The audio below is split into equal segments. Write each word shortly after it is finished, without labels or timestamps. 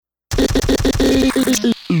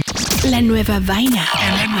La nueva vaina.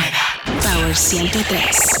 La nueva. Power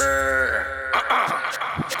 103.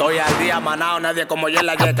 Estoy al día manao, nadie como yo en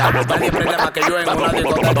la yeca. Nadie prende más que yo en una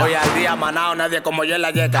discoteca. Estoy al día manao, nadie como yo en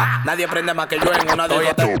la yeca. Nadie prende más que yo en una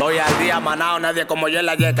discoteca. Estoy al día manao, nadie como yo en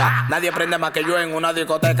la yeca. Nadie prende más que yo en una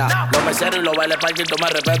discoteca. Los meseros y los bailes parking tú me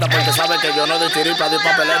respetas porque sabes que yo no doy chiripa, doy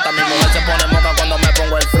papeleta. Mi mujer se pone moca cuando me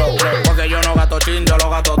pongo el flow. Porque yo no gasto chin, yo lo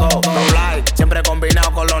gasto todo. No like, siempre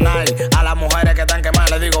combinado con los night. A las mujeres que están quemadas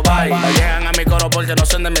les digo bye. No llegan a mi coro porque no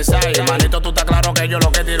son de mi side. Manito, tú estás claro que yo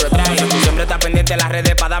lo que tiro es try. Tú siempre estás pendiente de las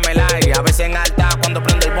redes para darme like. A veces en alta cuando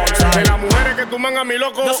prendo el bonsai. De las mujeres que tuman a mi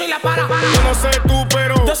loco, yo soy la para. Yo no sé tú,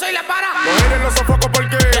 pero yo soy la para. Mujeres no sofoco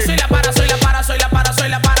porque yo soy la para, soy la para, soy la para, soy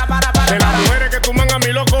la para. De las mujeres que tuman a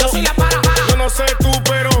mi loco, yo soy la para. Yo no sé tú,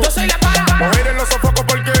 pero yo soy la para. Mujeres no sofoco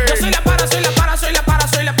porque yo soy la para, soy la para, soy la para,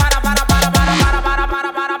 soy la para.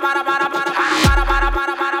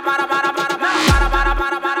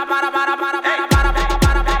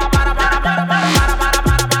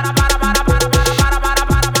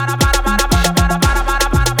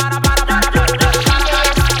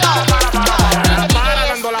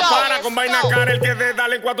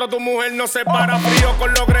 Cuatro, tu mujer no se para. Frío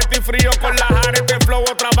con los gretis, frío con las aretes. Flow,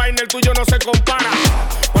 otra vaina, el tuyo no se compara.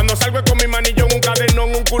 Cuando salgo con mi manillo en un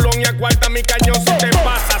cadernón, un culón y a cuarta mi cañón. Si te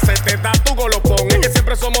pasa, se te da tu golopón. Es que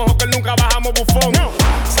siempre somos hockey, nunca bajamos bufón.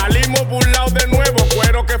 Salimos burlados de nuevo.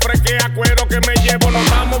 Cuero que fresquea, cuero que me llevo. Nos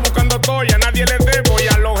estamos buscando todo y a nadie le debo. Y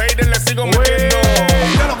a los haters les sigo metiendo.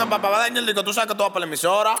 Yo lo que papá va a dañar el disco, tú sabes que tú vas para la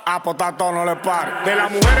emisora. Ah, pues está todo, no le pares. De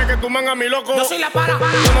las mujeres que tuman a mi loco, yo soy la para.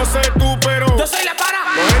 Yo no sé tú, pero yo soy la para.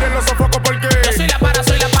 Mujeres no sofoco porque yo soy la para,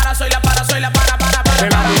 soy la para, soy la para, soy la para. De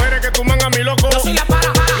las mujeres que tuman a mi loco, yo soy la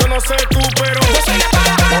para. Yo no sé tú, pero yo soy la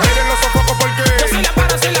para. Mujeres no sofoco porque yo soy la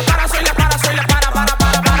para, soy la para, soy la para, soy la para.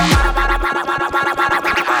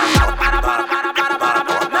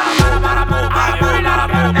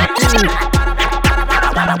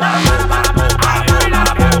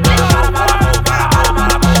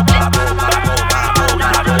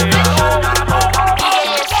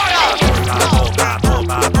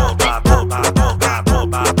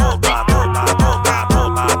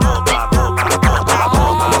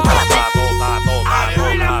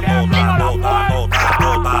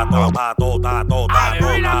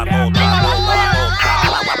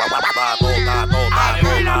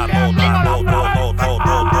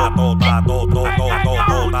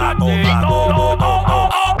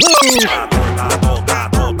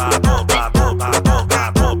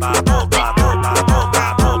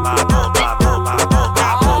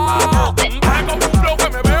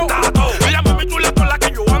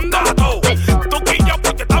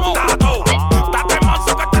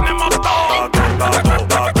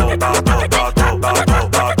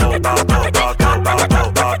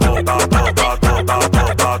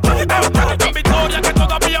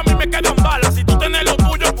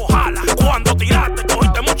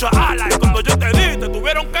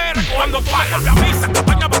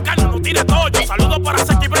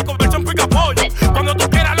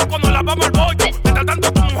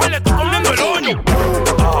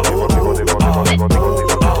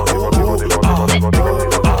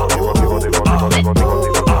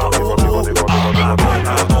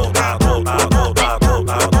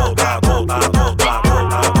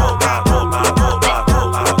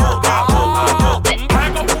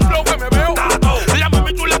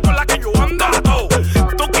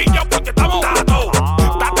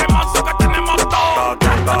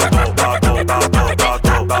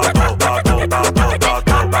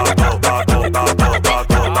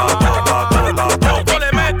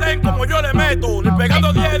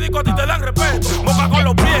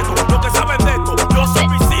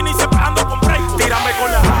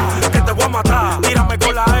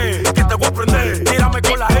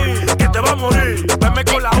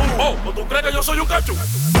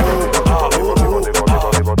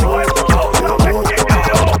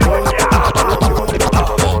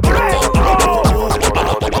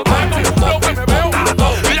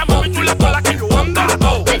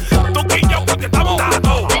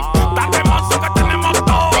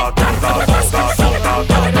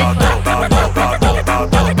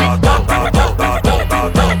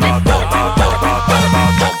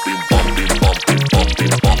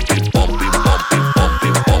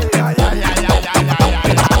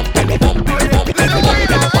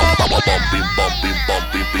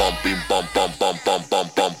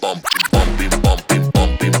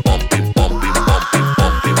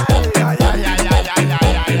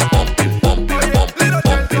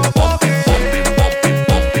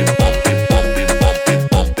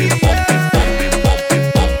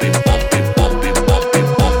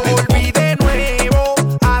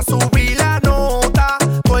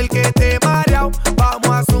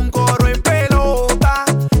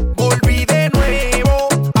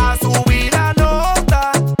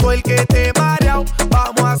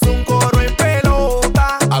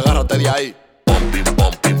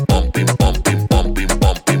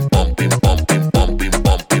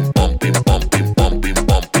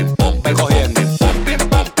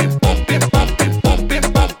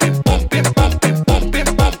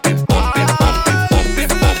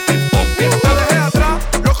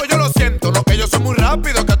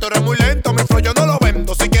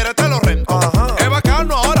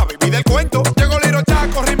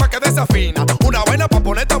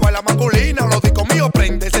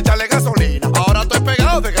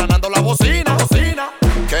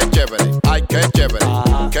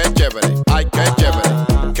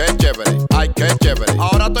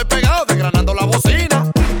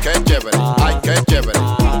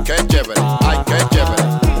 qué chévere, ay, qué chévere,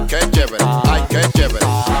 qué chévere, ay, qué chévere.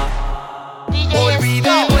 Volví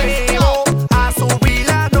de nuevo a subir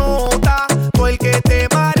la nota. Tú el que te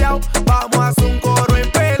mareao, vamos a hacer un coro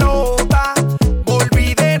en pelota.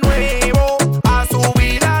 Volví de nuevo a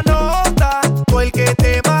subir la nota. Tú el que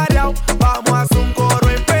te mareao, vamos a hacer un coro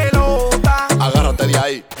en pelota. Agárrate de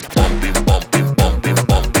ahí.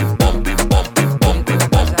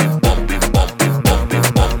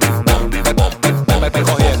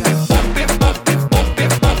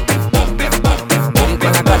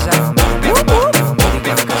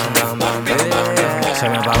 Se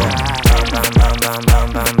me apagó.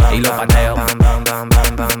 Y lo pateo.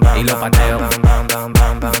 Y lo pateo.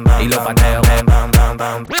 Y lo pateo.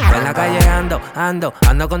 En la calle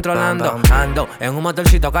ando controlando. Ando en un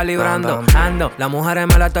motorcito calibrando. Ando, las mujeres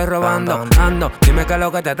me la estoy robando. Ando, dime qué es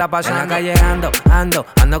lo que te está pasando. En la calle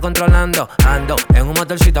ando controlando. Ando en un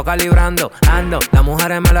motorcito calibrando. Ando, las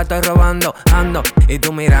mujeres me la estoy robando. Ando, y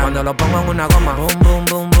tú mirando. Cuando lo pongo en una goma, boom, boom,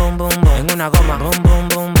 boom, boom, boom, boom. En una goma, boom, boom,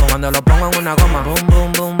 boom, boom. Cuando lo pongo en una goma, boom,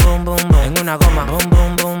 boom, boom, boom, boom, boom. En una goma, boom,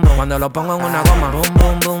 boom, boom, boom. Cuando lo pongo en una goma, boom,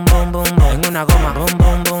 boom, boom, boom, boom, boom. En una goma, boom,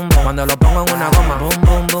 boom, boom, boom. Cuando lo pongo en una goma, boom,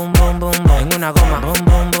 boom, boom, boom, boom, boom. En una goma, boom,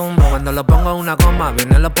 boom, boom, boom. Cuando lo pongo en una goma,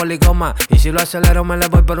 vienen los poligomas. Y si lo acelero me le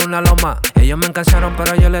voy por una loma. Ellos me encansaron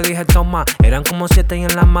pero yo le dije toma. Eran como 7 y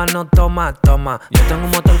en las manos toma, toma. Yo tengo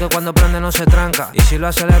un motor que cuando prende no se tranca. Y si lo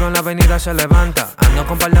acelero en la avenida se levanta. Ando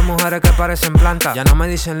con par de mujeres que parecen plantas. Ya no me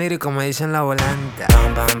dicen lírico, me dicen la volanta.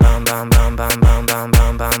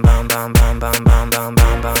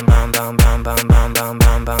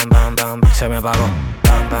 Se me apagó.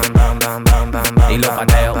 Y lo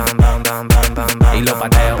pateo. Y lo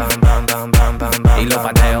pateo. Y lo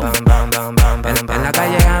pateo. En la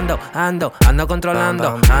calle ando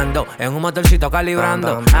controlando. Ando en un motorcito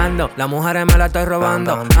calibrando. Ando, las mujeres me la estoy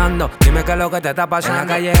robando. Ando, dime qué es lo que te está pasando. En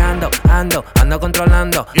la calle ando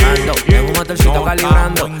controlando. Ando en un motorcito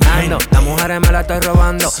calibrando. Ando, las mujeres me la estoy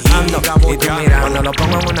robando. Ando, y tú mirando. Cuando lo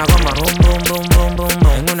pongo en una goma, boom, boom, boom, boom, boom,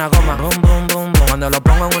 boom. En una goma, boom, boom, boom, boom. Cuando lo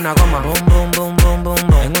pongo en una goma, boom, boom, boom, boom, boom,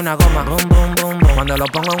 boom. En una goma, boom, boom, boom, boom. Cuando lo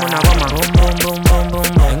pongo en una goma, boom, boom, boom, boom, boom, boom.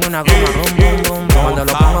 En una goma, boom, boom, boom, boom. Cuando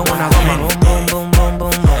lo pongo en una goma, boom, boom, boom, boom, boom,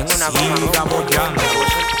 boom. En una goma, boom, boom, boom.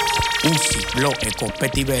 Uzi, blow,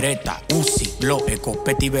 escopeta y bereta. Uzi, blow,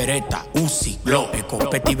 escopeta y bereta. Uzi, blow,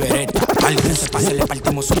 escopeta y bereta. Alguien se pase, le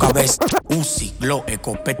partimos su cabeza. Uzi, blow,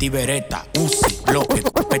 escopeta y bereta. Uzi, blow,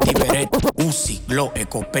 escopeta y bereta. Uzi, blow,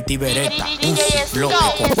 escopeta y bereta. Uzi, blow,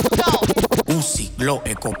 Uzi, blow,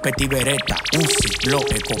 escopeta y bereta. Uzi, blow,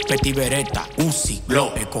 escopeta y bereta. Uzi,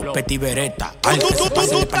 blow, escopeta y bereta. Alguien se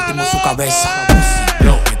pase, le partimos su cabeza. Uzi,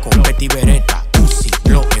 blow, escopeta y bereta. Uzi,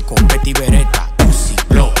 blow, escopeta y bereta. Uzi,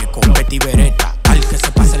 blow, escopeta y bereta. Al que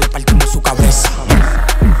se pase le partimos su cabeza.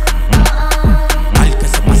 Al que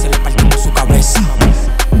se pase le partimos su cabeza.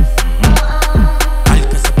 Al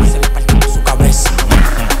que se pase le partimos su cabeza.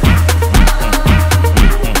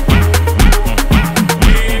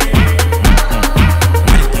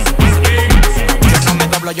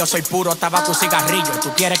 Yo soy puro tabaco y cigarrillo.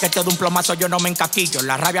 Tú quieres que te dé un plomazo, yo no me encaquillo.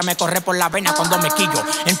 La rabia me corre por la vena cuando me quillo.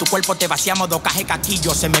 En tu cuerpo te vaciamos 2 cajas de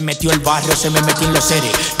caquillo. Se me metió el barrio, se me metió en los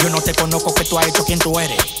seres. Yo no te conozco, que tú has hecho, quién tú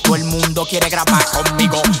eres. Todo el mundo quiere grabar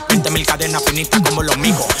conmigo. 20.000 cadenas finitas como los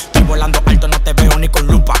míos. Estoy volando alto, no te veo ni con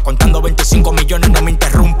lupa. Contando 25 millones, no me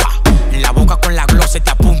interrumpa. En la boca con la gloss se te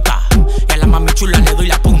apunta. Y a la mami chula le doy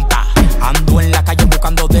la punta. Ando en la calle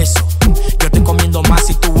buscando de eso. Yo estoy comiendo más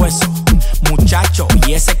y tu hueso. Muchacho,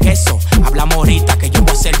 y ese queso. Hablamos ahorita que yo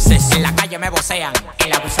voy a hacer sexo. En la calle me vocean,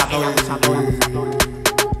 el abusador.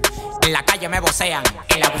 En la calle me vocean,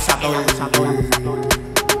 el abusador.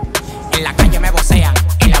 En la calle me vocean,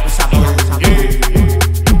 el abusador.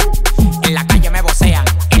 En la calle me vocean,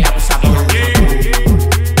 el abusador.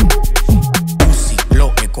 Uzi,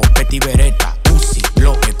 blow, escopeta y bereta. Uzi,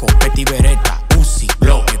 blow, escopeta y bereta. Uzi,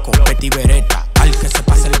 blow, escopeta y bereta. Al que se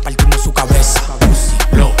pase le partimos su cabeza. Uzi,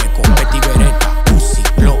 blow, escopeta y bereta. Uzi,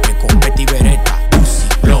 blow, escopeta y bereta. Uzi,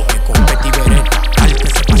 blow, escopeta y bereta. Al que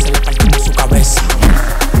se pase le partimos su cabeza.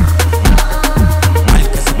 Al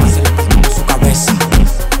que se pase le partimos su cabeza.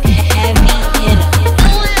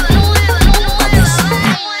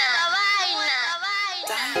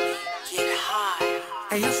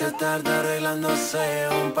 Ella se tarda arreglándose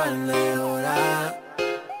un par de horas.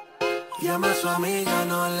 Llama a su amiga,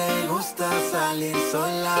 no le gusta salir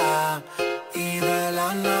sola. Y de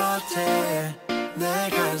la noche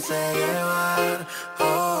dejarse llevar.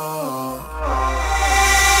 Oh.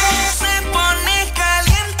 Se pone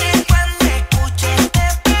caliente cuando escucha este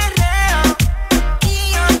perreo.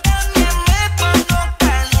 Y yo también me pongo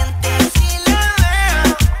caliente si la veo.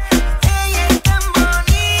 Ella es tan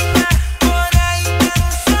bonita.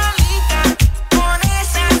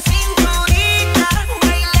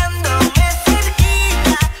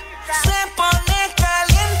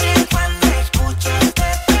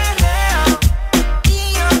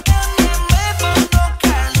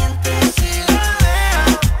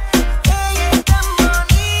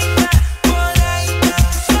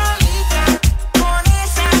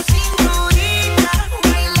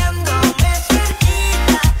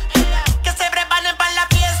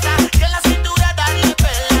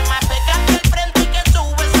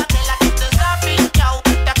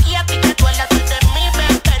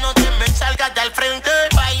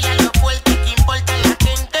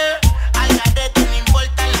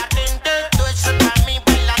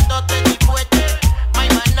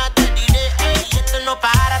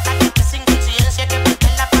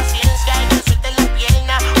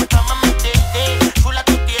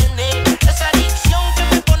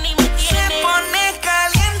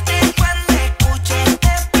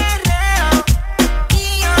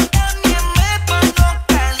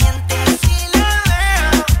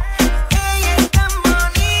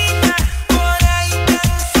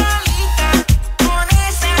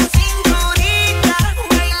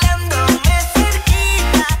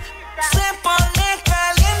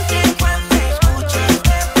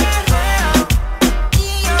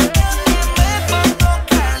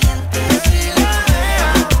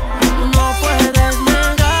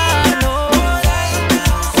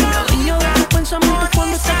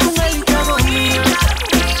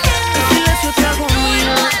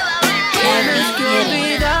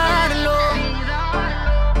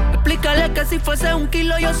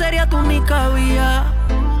 tu única vía.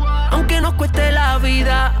 Aunque nos cueste la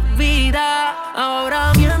vida, vida.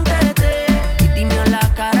 Ahora miéntete y dime a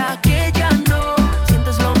la cara que ya no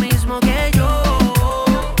sientes lo mismo que yo,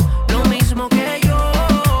 lo mismo que yo.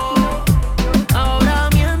 Ahora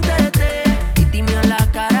miéntete y dime a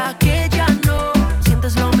la cara que ya no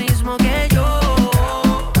sientes lo mismo que yo,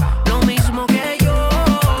 lo mismo que yo.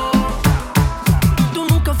 Tú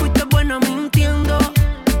nunca fuiste buena mintiendo,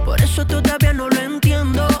 por eso todavía no lo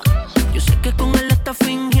entiendo. Yo sé que con él estás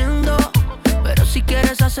fingiendo, pero si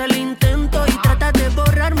quieres hacer el intento y trata de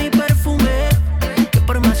borrar mi perfume, que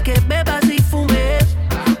por más que bebas y fumes,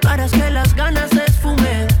 no harás que las ganas se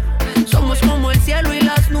esfumen. Somos como el cielo y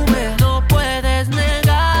las nubes, no puedes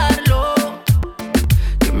negarlo,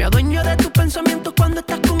 que me adueño de tus pensamientos cuando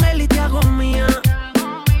estás con él y te hago mía.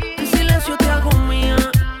 En silencio te hago mía,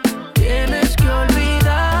 tienes que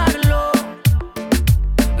olvidarlo.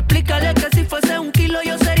 Explícale que si fuese un kilo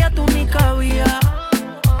yo sería tu única vía.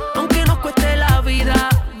 Aunque nos cueste la vida,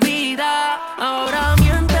 vida. Ahora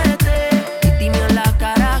miéntete y dime a la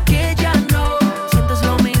cara que ya no sientes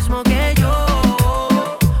lo mismo que yo,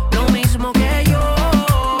 lo mismo que yo.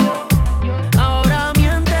 Ahora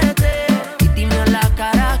miéntete y dime a la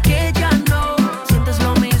cara que ya no sientes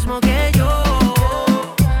lo mismo que yo,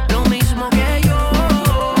 lo mismo que yo.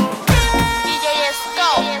 DJ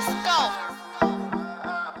Scuff.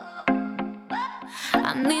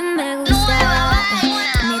 A mí me gusta que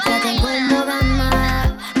me traten como dama,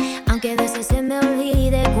 aunque a veces se me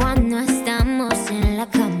olvide cuando estamos en la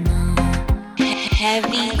cama.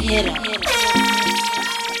 Heavy hitter.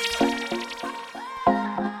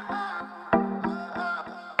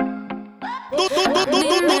 A mí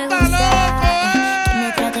me gusta que me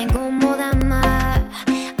traten como dama,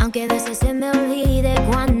 aunque a veces se me olvide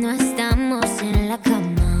cuando estamos en la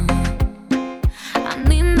cama. A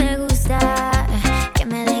mí me gusta que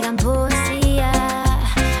me digan poesía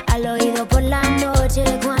al oído por la noche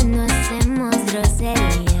cuando hacemos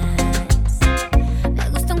groserías. Me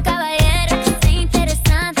gusta un caballero que sea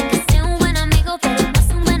interesante, que sea un buen amigo pero más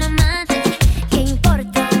un buen amante, que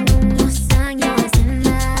importan unos años de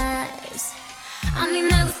más. A mí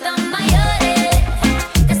me gustan mayores,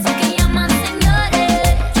 que son que llaman señores,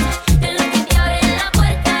 de los que te abren la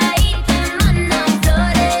puerta y te mandan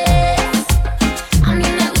flores. A mí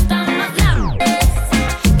me gustan más grandes,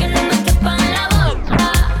 que no me quepan la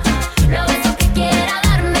boca, los besos que quiera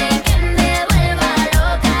darme, que me vuelva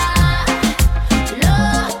loca,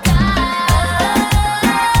 loca,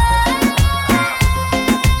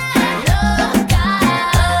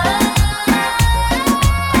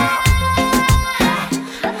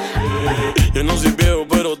 Yo no soy viejo,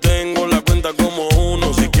 pero tengo la cuenta como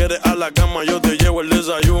uno. Si quieres a la cama, yo te llevo el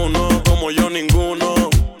desayuno. Como yo, ninguno.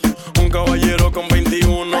 Un caballero con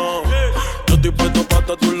 21. Yo estoy puesto pa'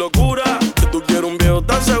 toda tu locura. Que tú quieres un viejo